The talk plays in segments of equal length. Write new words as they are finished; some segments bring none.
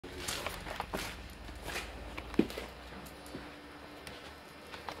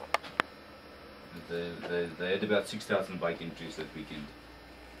they had about 6,000 bike entries that weekend.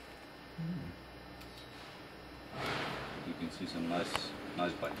 You can see some nice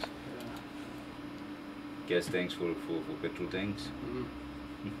bikes. Gas tanks for petrol tanks.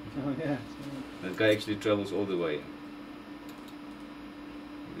 Oh yeah. That guy actually travels all the way.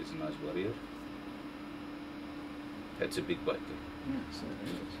 There's a nice Warrior. That's a big bike. Yeah, so it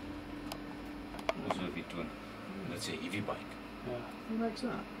is. Also a V12. That's a heavy bike. Yeah. Who makes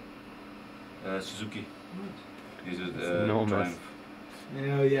that? Suzuki. Nice. This is enormous. Triumph.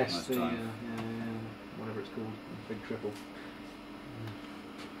 Oh yes, Nice the Triumph. whatever it's called, the big triple.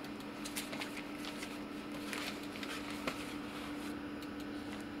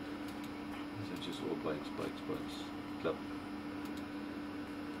 These are just all bikes. Club.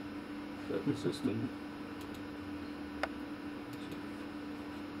 Club system.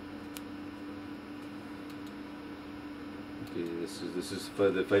 Okay, this is for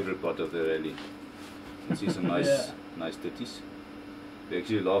the favorite part of the rally. You can see some nice titties. We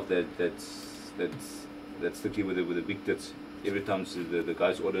actually laugh that's the key with the big tits. Every time the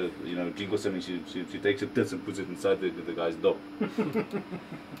guys order, drink or something, she takes her tits and puts it inside the guy's dog.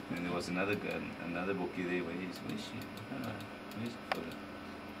 And there was another bookie there. Where is she? Where's the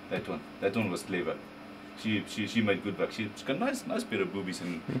photo? That one was clever. She made good bucks. She's got a nice pair of boobies,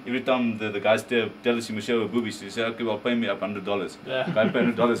 and every time the guys tell her she must show her boobies, she says, "Okay, well, pay me up $100." Yeah. Guy pay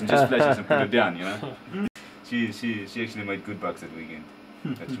 $100 and just flashes and put it down. She actually made good bucks that weekend.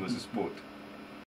 That was a sport.